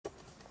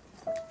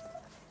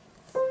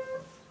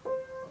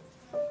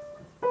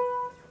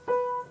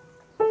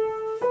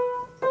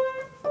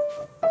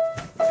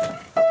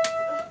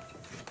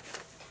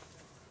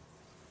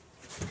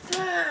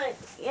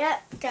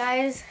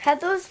guys,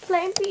 Heather's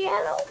playing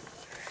piano.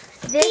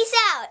 Peace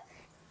out.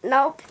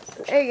 Nope.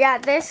 Yeah,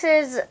 this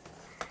is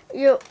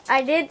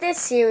I did this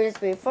series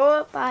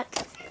before,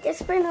 but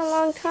it's been a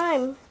long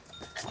time.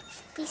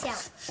 Peace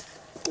out.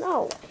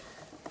 No.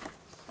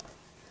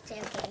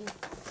 Joking.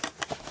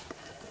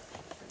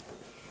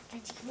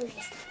 Benji,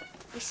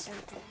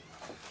 restart that.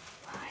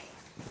 Why?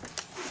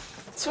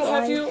 So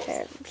have you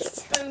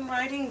been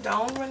writing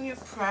down when you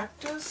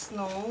practice?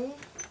 No.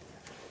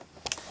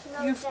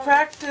 You've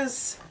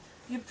practiced.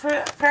 You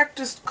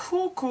practiced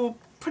cuckoo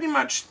pretty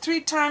much 3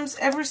 times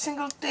every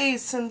single day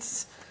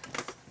since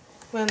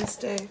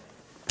Wednesday.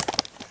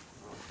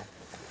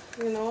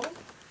 You know.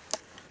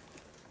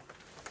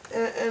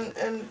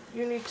 And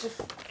you need to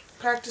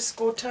practice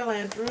Go Tell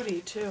Aunt Rudy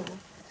too.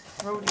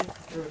 Rudy.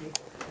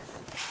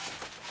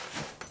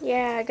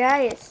 Yeah,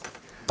 guys,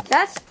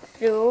 let's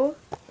do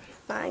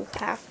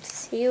Minecraft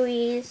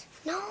series.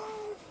 No,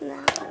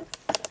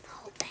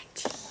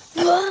 Benji.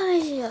 Why?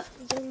 Your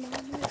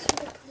mom wants you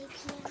to play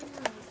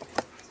piano.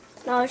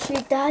 No, she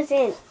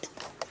doesn't.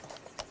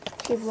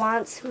 She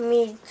wants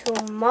me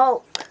to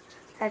mock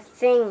at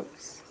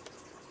things.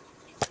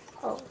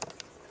 Oh.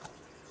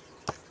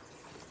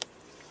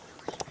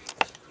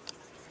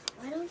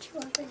 Why don't you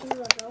ever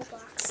do a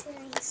Roblox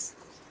series?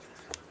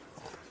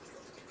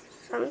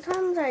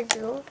 Sometimes I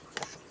do.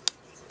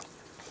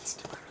 Let's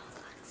do a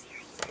Roblox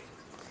series.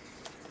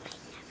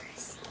 I've never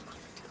seen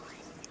you do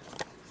it.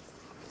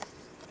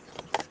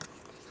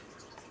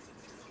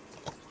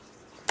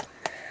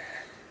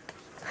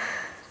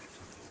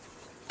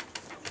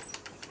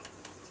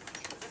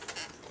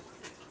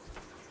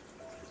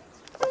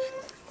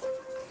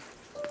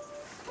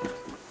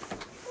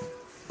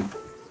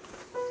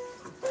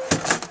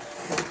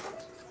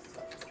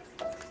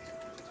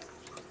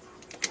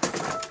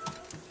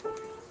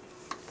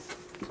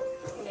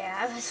 Yeah,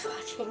 I was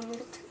watching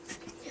YouTube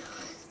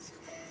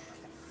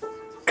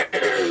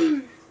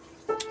videos.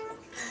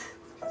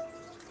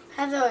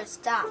 Heather,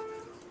 stop.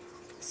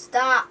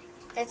 Stop.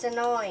 It's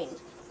annoying.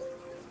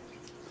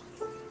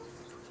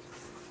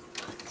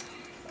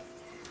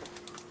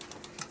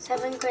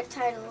 Seven quit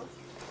title.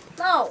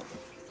 No.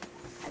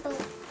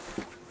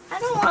 I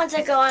don't want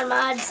to go on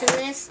mods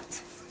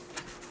list.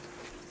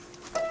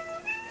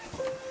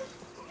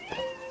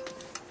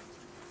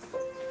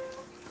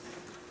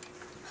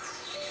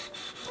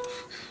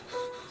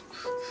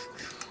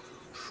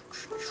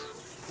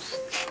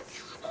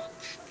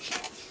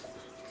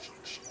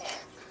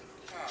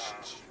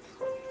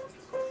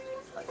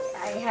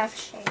 I have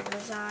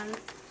shaders on.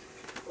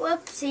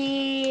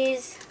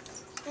 Whoopsies.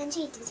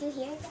 Benji, did you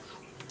hear that?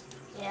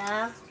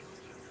 Yeah.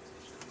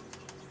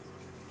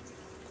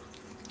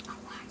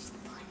 I'll watch the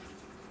play.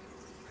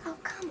 Oh,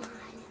 come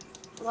on.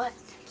 What?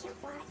 I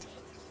can't watch it.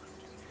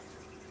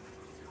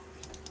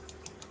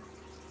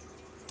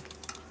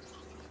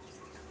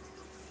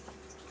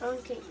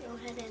 Don't get your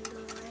head in the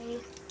way.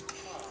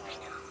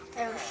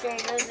 Their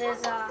shaders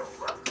is off.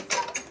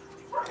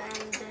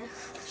 And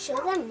Show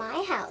them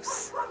my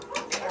house.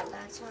 yeah,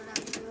 that's what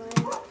I'm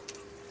doing.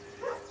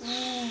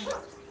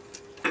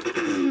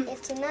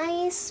 It's a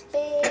nice,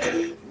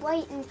 big,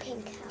 white and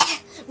pink house.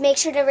 Make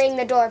sure to ring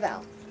the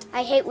doorbell.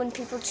 I hate when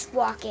people just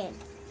walk in.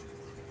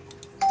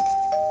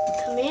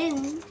 Come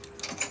in.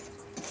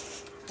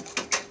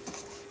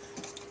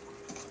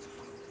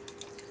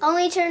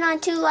 Only turn on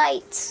 2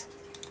 lights,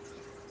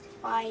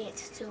 Why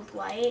it's too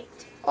white?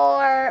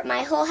 or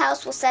my whole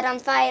house will set on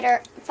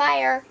fire.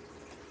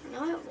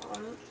 No, it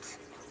won't.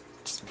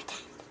 Just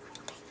pretend.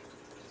 Okay.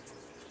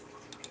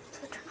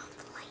 So turn off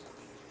the light.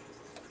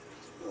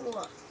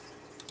 What?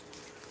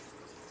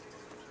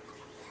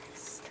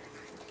 Yes, turn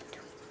on the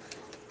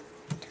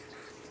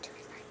 2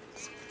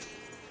 lights.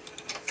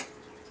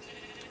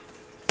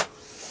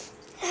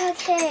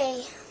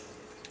 Okay.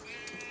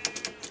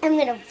 I'm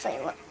gonna play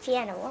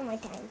piano one more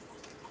time.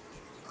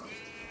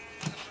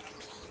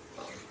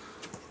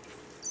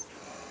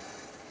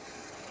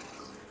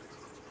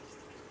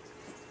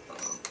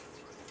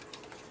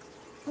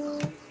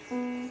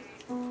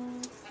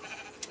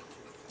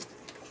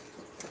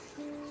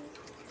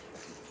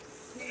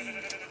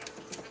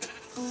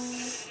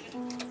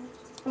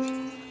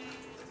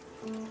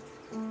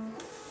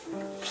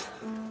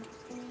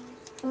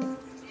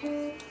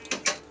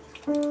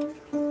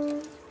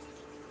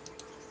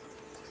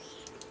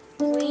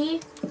 We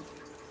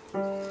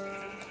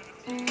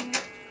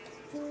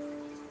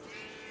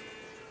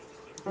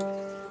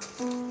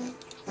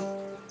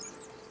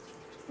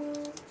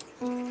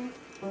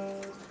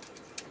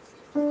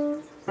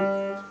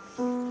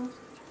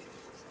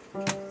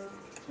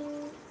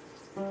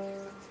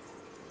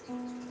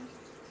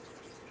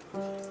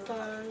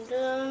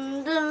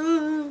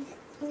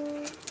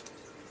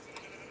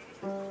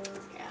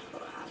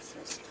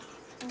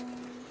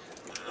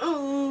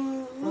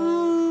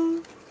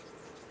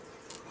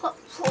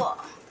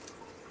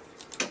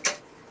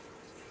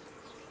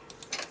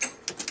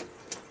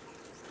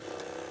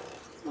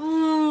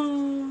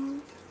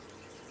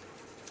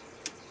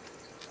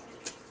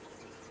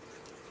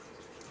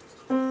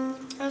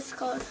Let's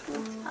go to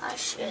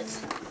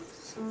ashes.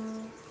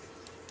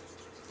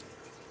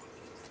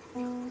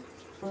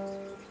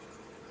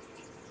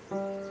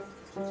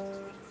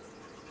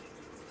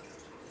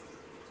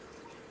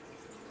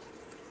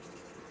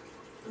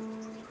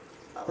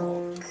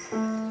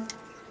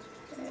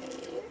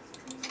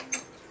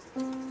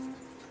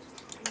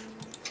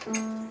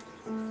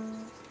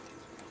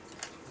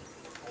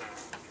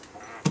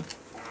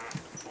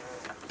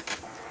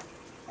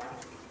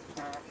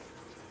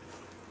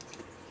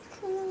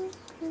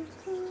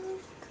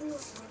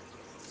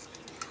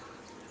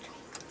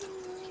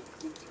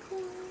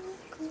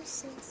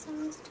 Sing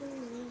songs to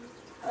me.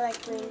 I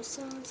like green. Your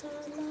songs are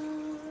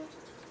love.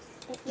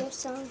 Your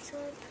songs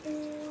are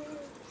clear.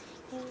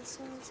 Your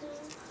songs are.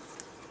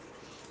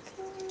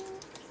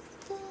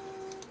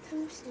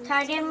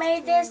 Tiger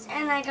made this,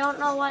 and I don't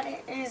know what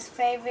his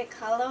favorite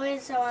color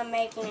is, so I'm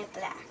making it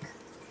black.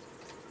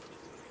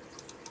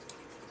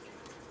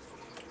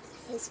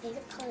 His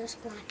favorite color is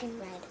black and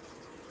red.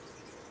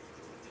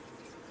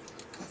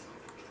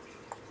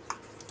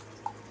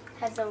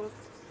 Hello.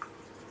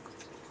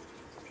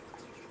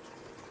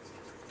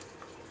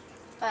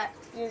 But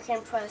you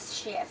can press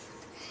shift.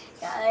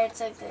 Yeah,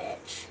 it's a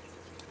glitch.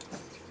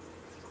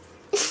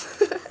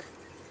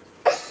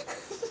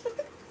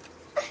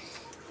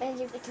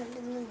 Benji, pretend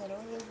in the middle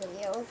of the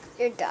video,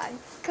 your dog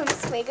comes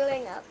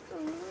swiggling up.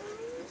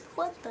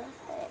 What the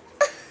heck?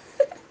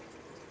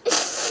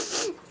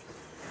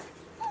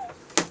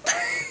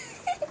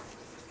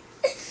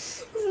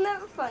 Isn't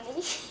that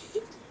funny?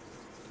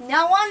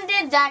 No one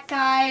did that,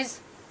 guys.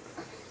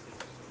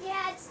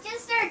 Yeah, it's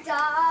just our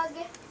dog.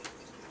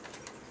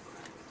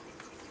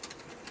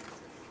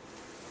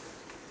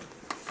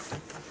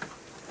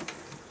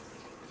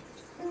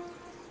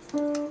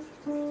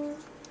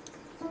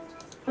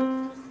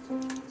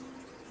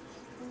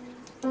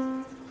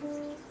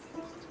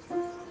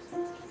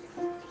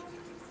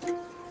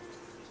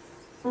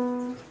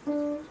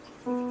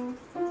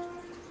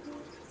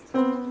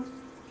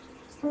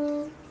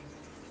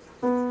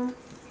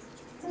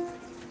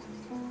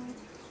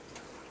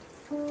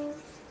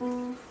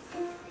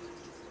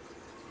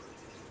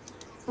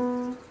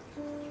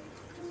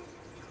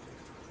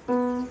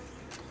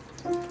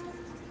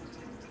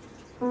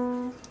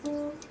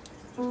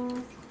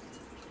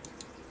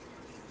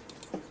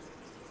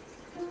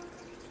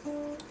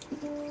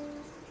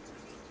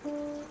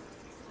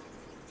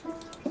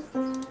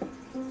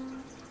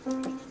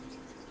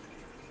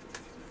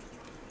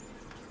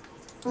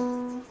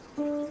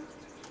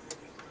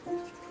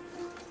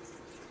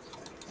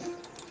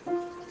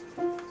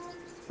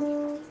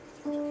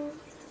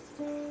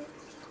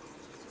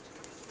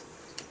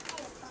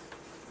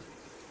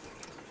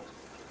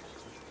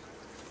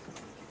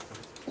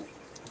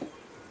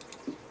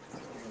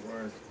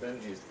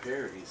 Benji's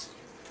berries.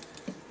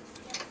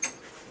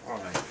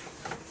 Alright.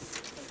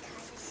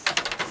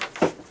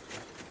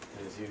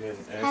 Because you had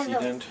an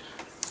accident?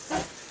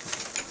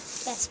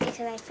 Yes, because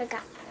I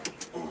forgot.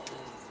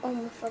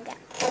 Almost forgot.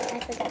 I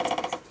forgot.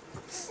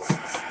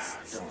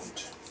 Don't.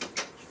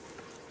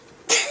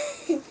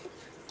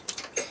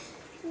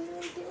 We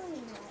were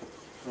doing that.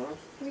 Huh?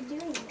 We're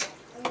doing that.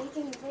 I'm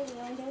making a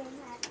video and doing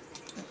that.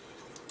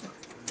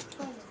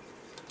 Oh, no.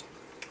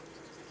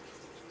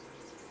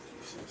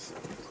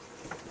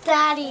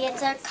 Daddy,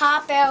 it's a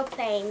cop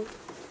airplane.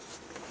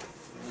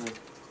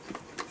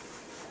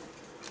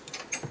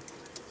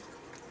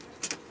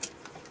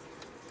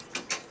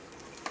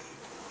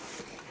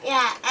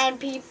 Yeah, and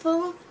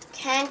people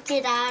can't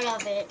get out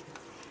of it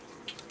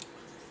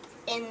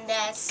in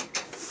this.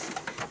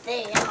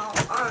 They are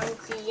on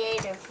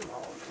creative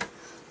mode.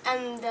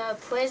 And the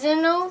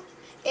prisoner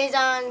is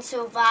on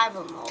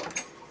survival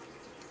mode.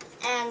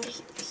 And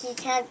he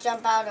can't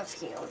jump out of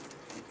here.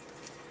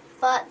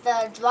 But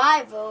the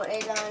driver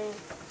is on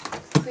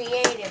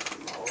creative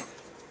mode.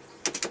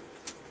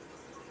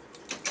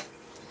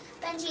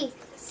 Benji,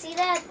 see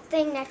that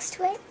thing next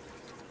to it?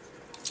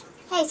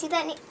 Hey, see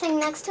that thing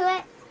next to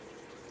it?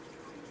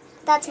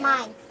 That's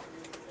mine.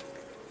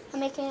 I'm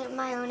making it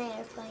my own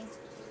airplane.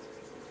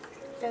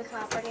 They're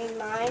copying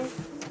mine.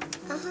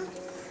 Uh-huh.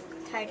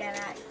 Titan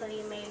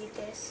actually made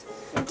this.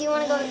 Do you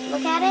want to go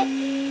look at it?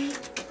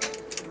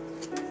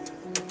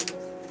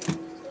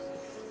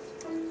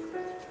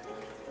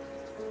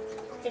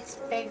 It's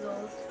bigger.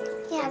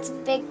 Yeah, it's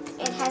big.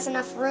 It has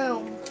enough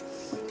room.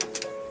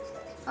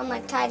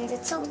 Unlike Titans,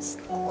 it's so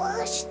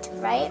squished,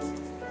 right?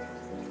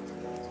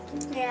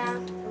 Yeah.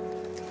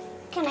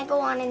 Can I go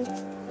on and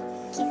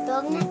keep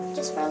building it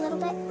just for a little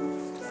bit?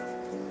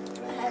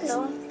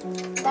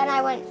 Then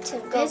I went to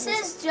go. This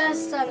is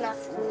just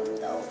enough room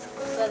though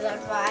for the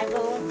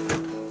driver.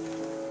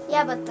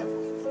 Yeah, but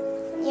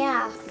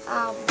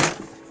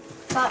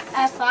But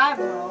if I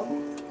roll,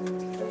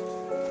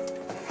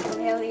 I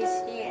really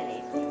see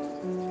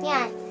anything.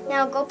 yeah.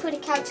 Now go put a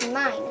couch in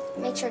mine.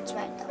 Make sure it's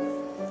red though.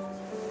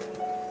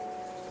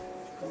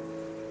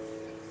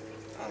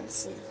 And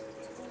see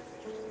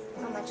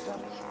how much room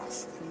it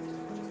has.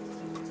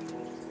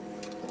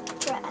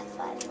 For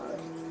F5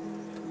 mode.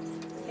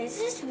 Is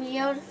this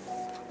weird?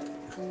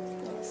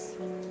 Yes.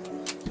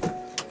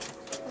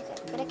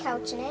 Okay, put a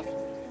couch in it.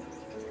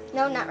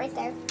 No, not right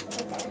there.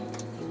 Right there.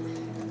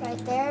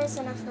 Right there is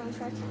enough room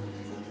for a couch.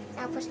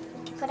 Now put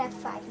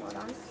F5 mode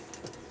on.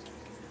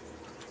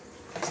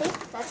 See?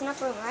 That's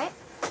enough room, right?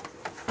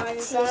 I'm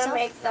See gonna yourself?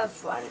 make the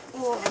front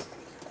room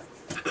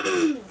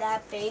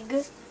that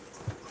big.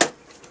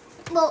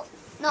 Well,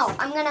 no,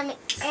 I'm gonna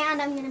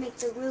make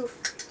the roof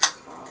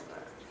taller.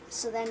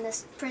 So then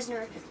this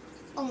prisoner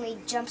only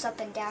jumps up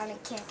and down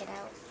and can't get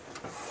out.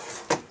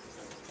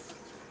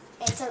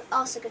 It's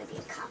also gonna be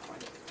a cop one.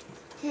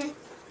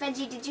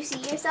 Benji, did you see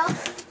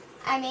yourself?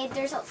 I made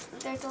there's a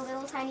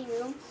little tiny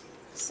room.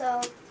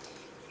 So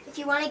if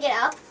you want to get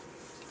up,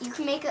 you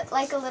can make it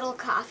like a little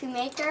coffee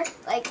maker.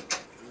 Like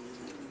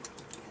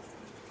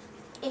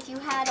if you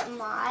had a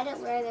mod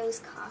where there was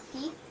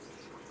coffee,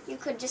 you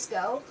could just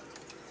go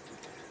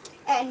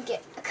and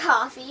get a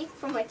coffee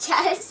from a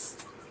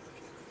chest.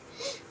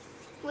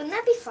 Wouldn't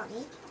that be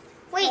funny?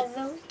 Wait,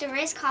 Hello? there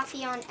is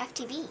coffee on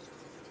FTB.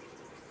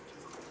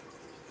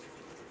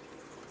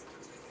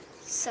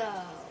 So,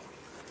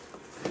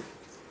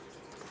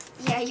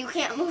 yeah, you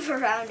can't move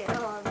around at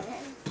all,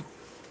 man.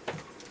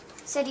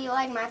 So do you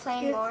like my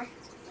playing more?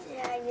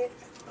 Yeah, you.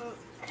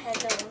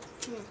 Hello.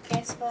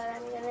 Guess what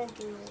I'm gonna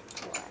do?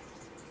 What?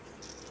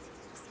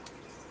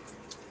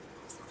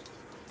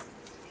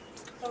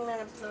 I'm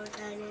gonna blow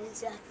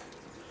diamonds up.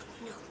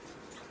 No,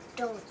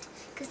 don't.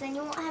 Because then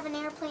you won't have an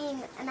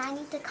airplane, and I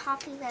need to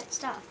copy that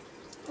stuff.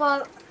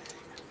 Well,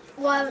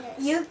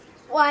 Yes.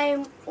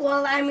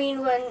 I mean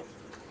when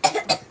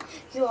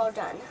you're all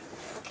done,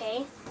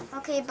 okay?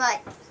 Okay,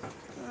 but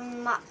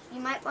you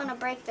might want to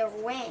break the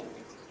wing.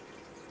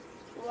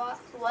 What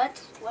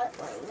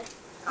wing?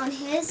 On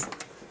his,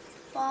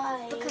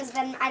 Why? because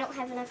then I don't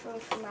have enough room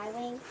for my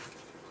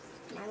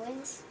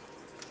wings.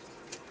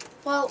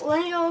 Well,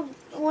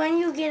 when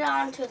you get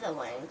onto the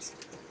wings,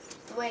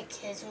 break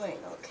his wing,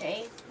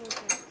 okay?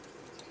 Okay.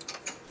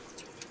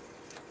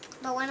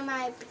 But when am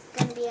I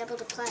going to be able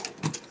to play?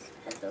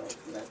 Hello,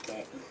 look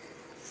it.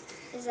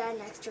 Is that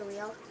an extra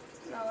wheel?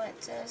 No,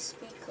 it's a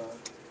speaker.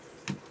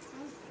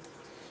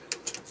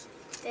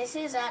 This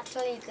is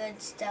actually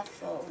good stuff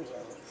for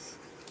wheels.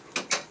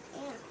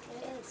 Yeah,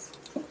 it is.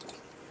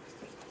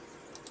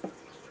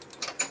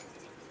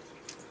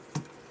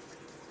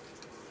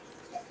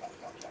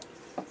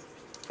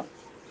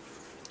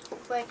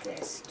 Break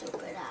this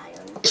stupid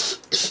iron.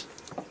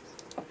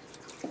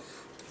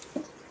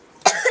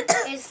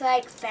 It's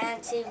like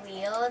fancy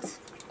wheels,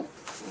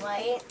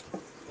 right?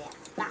 Yeah,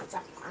 that's a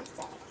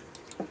fancy.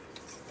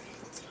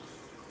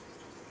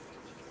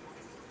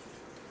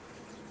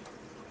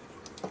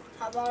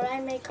 How about I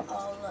make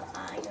all the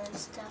iron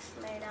stuff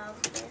made out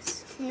of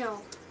this?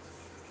 No.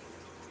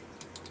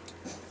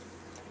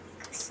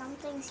 Because some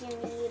things you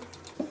need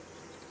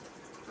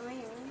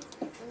iron,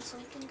 and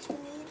some things you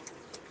need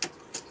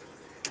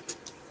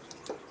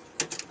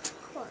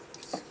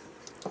quartz.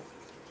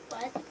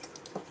 What?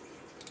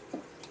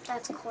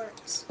 That's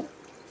quartz.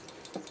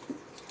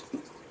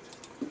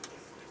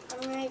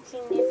 I'm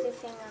making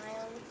everything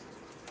iron.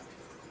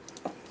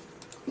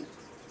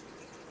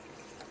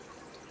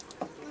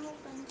 No,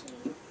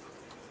 Benji.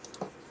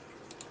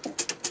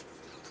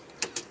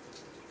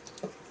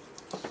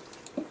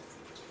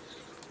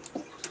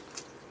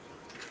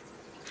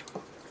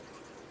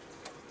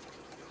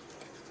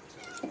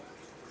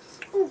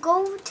 Ooh,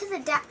 go to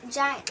the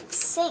giant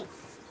sink.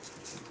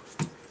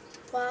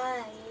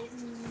 Why?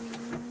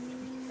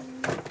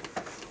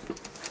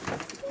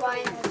 Why,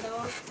 hello?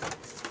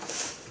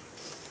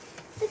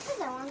 Because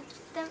I want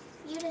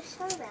you to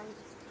show them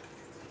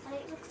what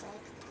it looks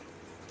like.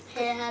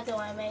 Hey, how do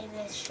I make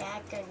this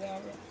shack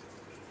again?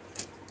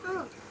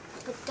 Oh,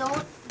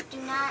 but do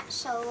not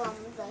show them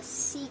the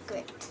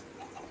secret.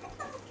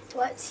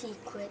 What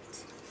secret?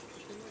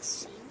 You will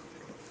see.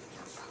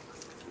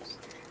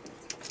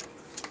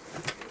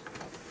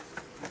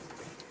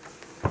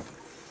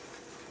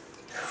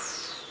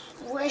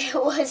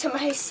 Where was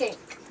my sink?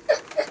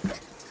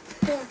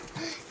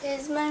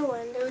 Is my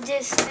window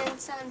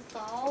distance on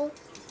fall?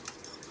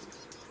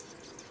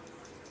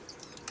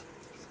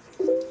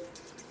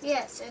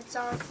 Yes, it's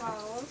on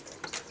fall.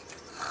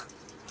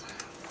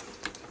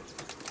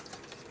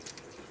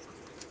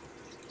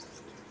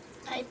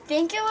 I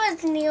think it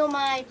was near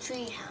my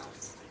tree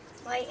house.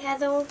 Right,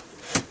 Heather?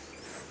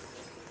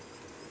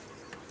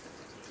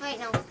 Wait,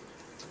 no.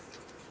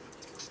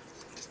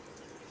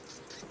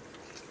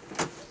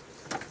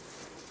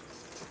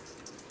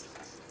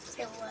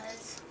 It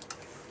was.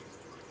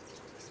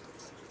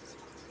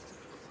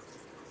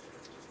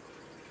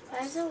 Why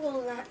is it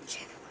all not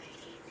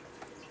generating?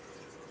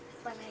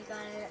 When I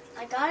got it.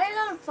 I got it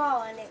on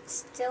fall and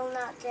it's still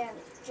not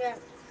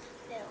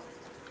no.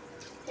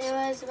 It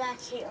was back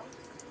here.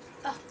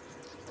 Oh,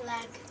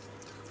 lag.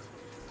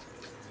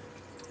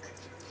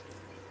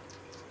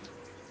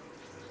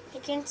 I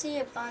can see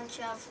a bunch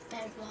of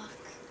bedrock.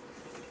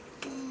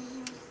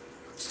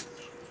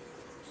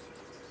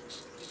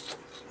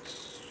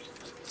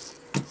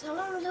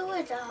 Someone blew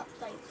it up,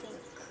 I think.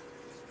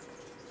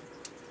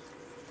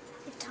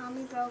 It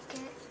Tommy broke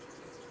it,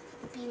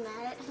 be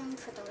mad at him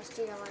for the rest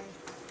of your life.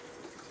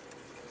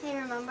 Hey,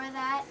 remember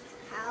that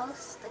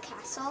house, the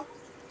castle?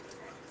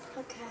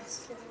 The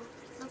castle.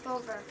 Look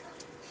over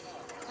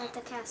at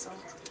the castle.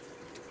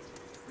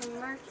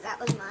 Remember? That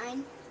was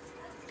mine.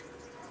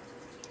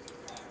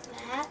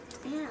 That?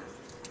 Yeah.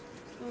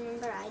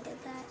 Remember I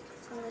did that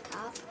from the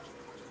top?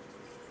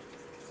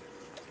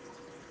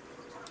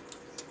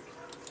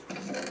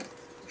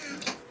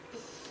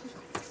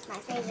 My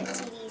favorite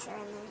CDs are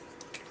in there.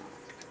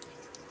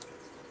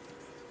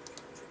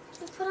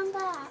 You put them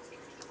back,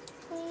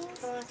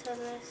 please. I want to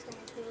listen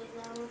to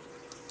them.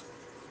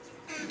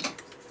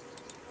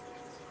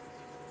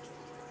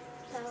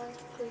 That was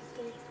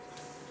creepy.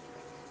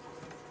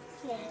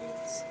 Yeah, it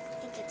is.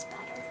 It gets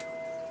better.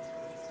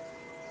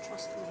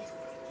 Trust me.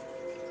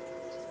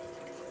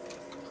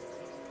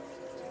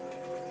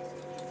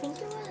 I think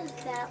it was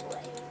that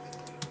way.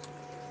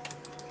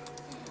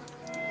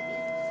 Yeah,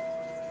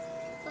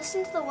 maybe.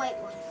 Listen to the white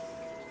one.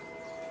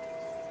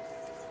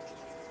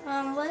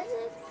 Was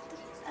it?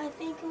 I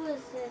think it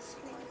was this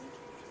one.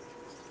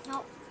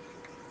 Nope.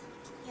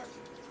 Yep.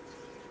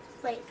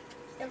 Wait,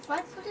 if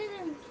I put it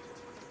in...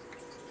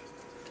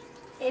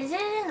 Is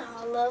it in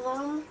all of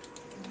them?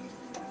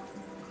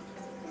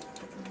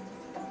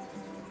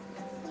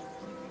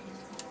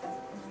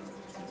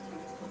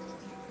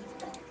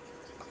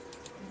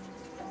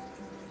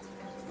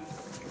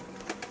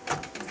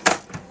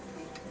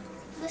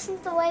 Listen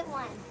to the white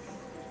one.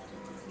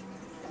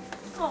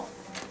 Oh.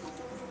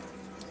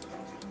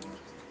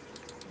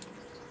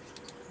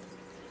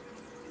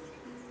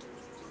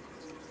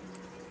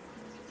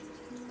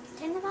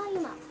 Turn the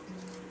volume up.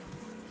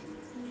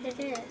 It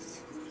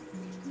is.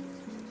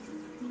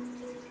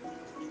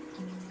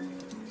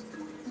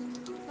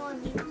 No,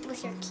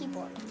 with your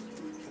keyboard.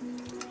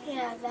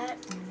 Yeah,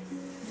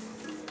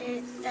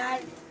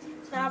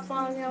 that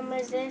volume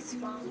is this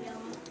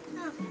volume.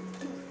 Oh.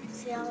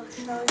 See, I'll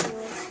show you.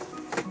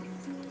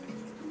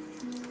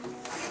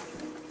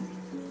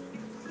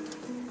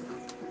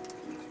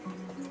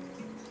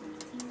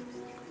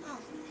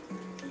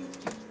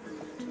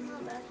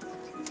 Not bad.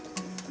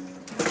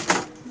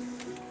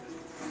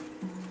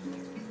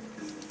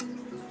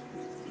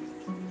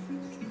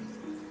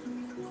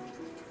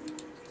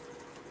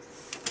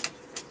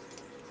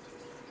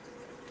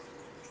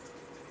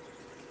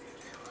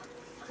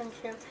 Bunch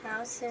of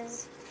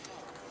houses.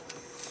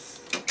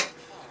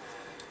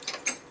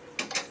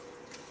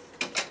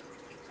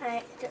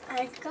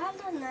 I got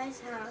a nice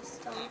house,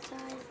 don't I?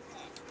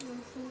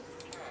 Mm-hmm.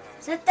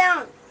 Sit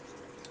down.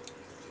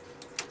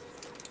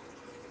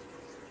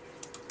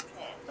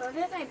 Where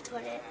did I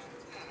put it?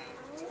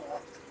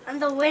 On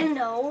the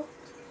window.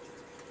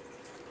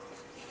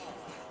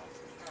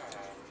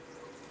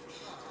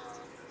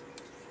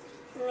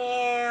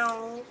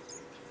 Meow.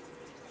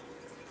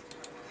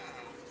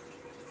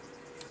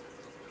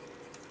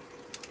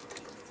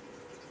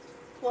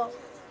 Whoa.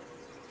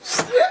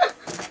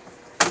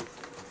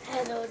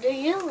 Hello, do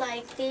you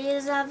like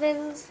these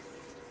ovens?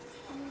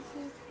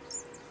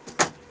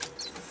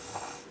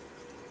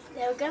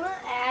 They're gonna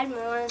add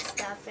more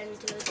stuff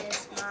into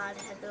this mod,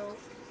 Heather.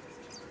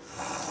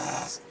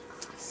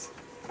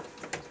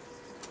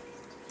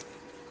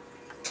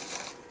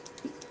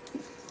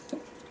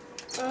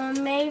 Or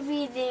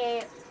maybe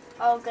they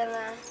are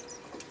gonna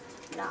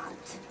not.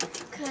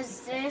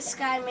 Because this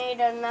guy made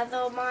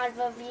another mod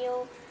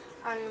review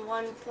on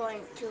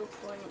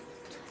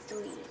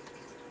 1.2.3.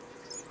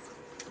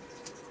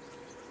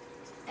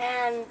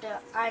 And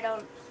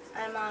I'm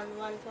on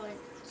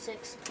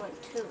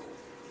 1.6.2.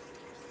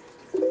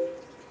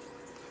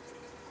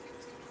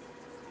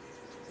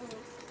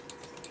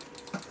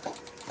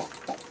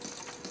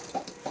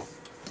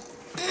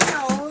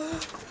 No.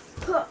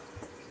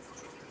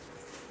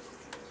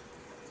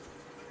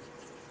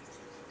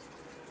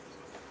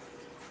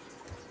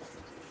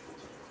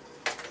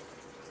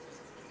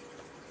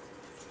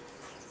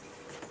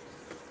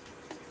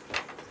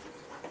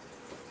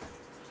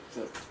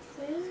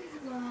 Where's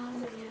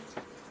Mommy?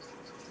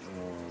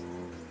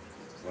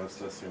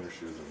 Last I seen her,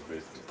 she was in the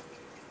basement.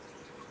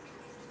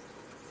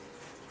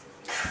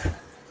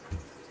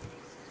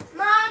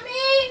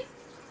 Mommy!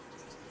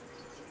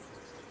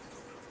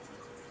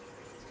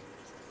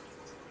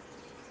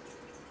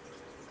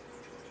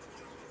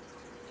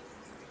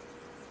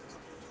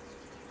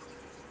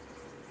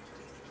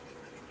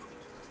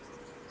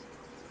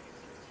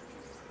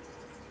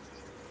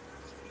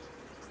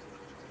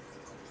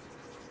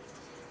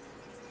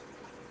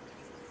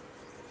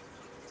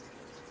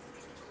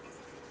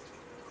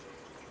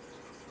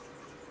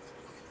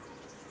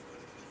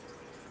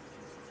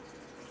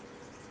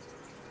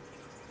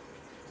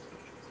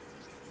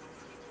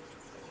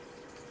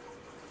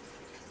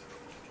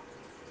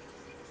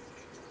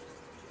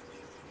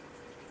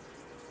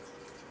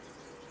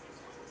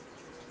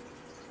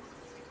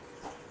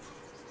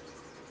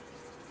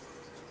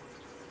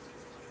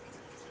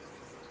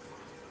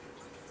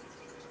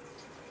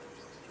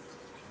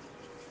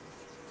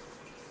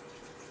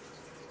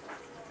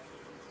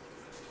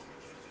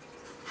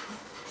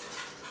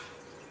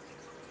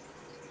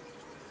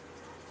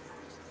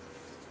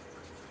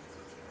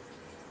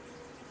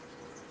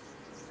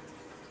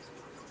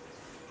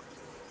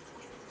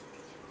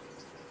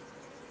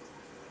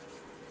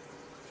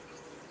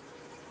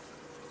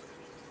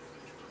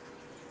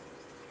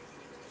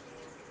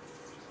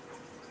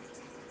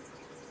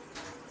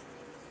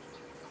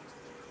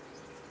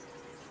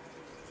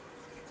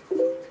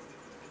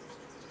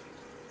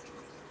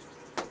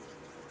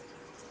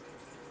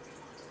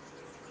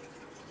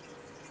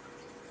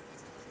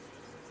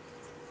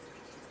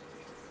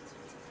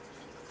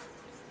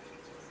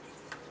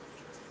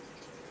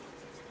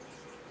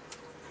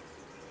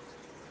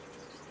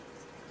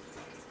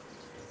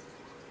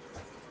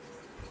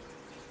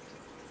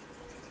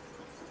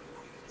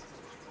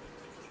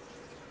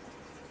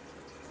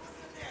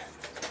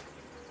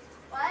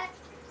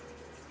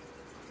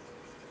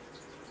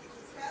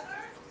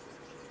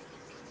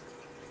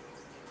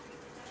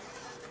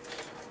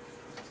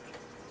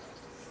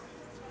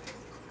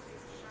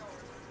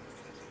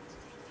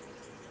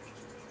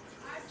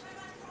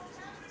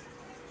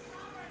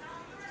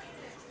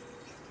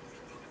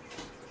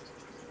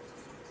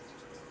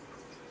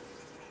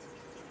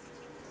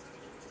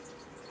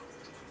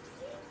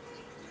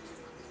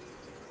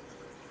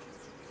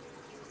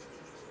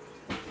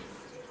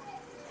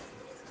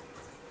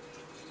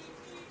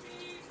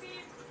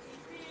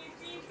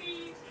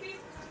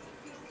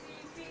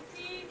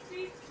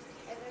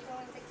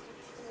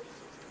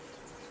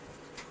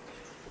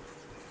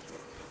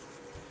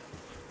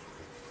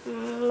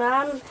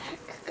 I'm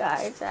back,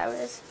 guys. I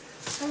was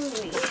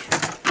hungry.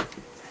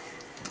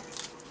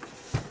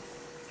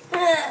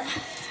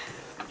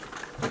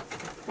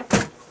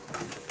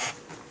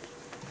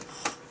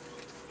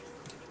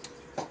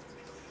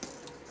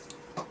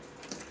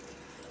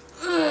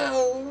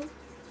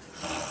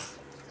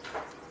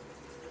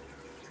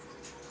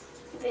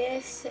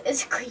 This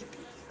is creepy.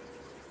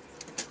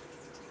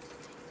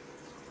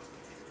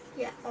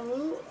 Yeah,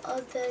 all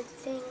of the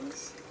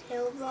things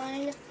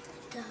Herobrine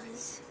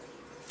does.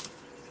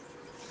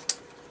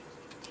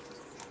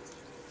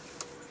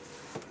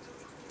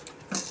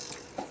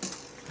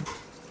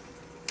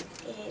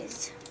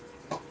 Is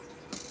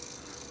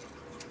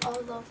all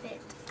of it.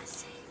 I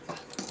say all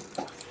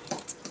of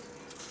it.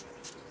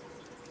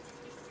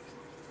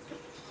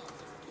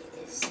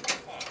 Is not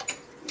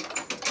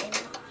a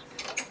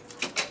mod.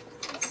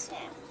 So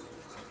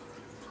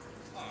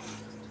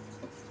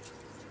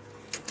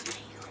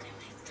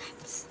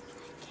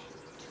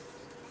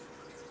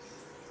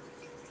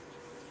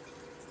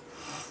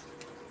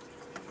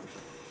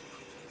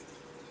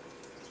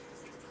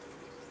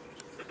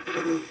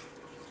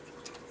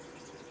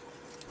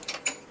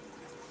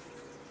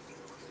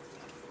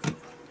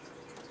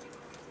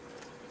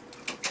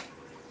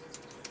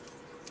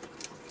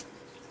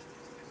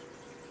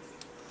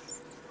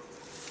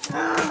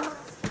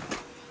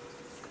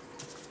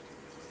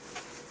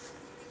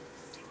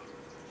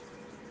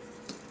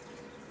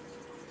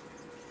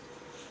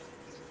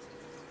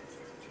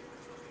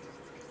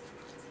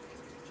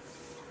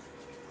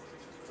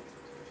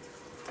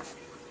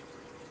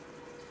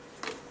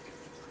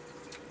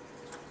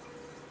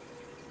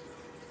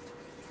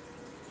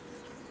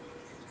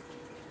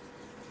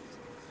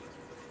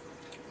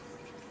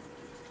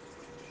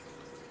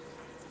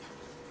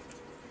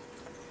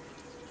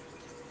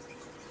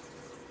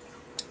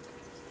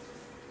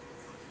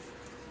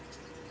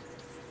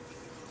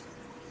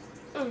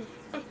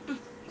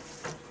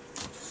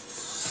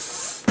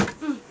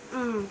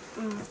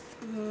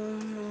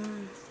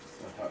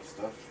That hot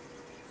stuff.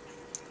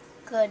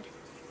 good.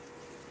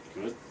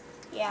 Good?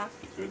 Yeah.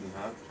 Good and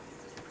hot?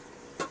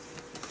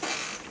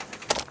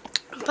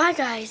 Bye,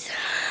 guys.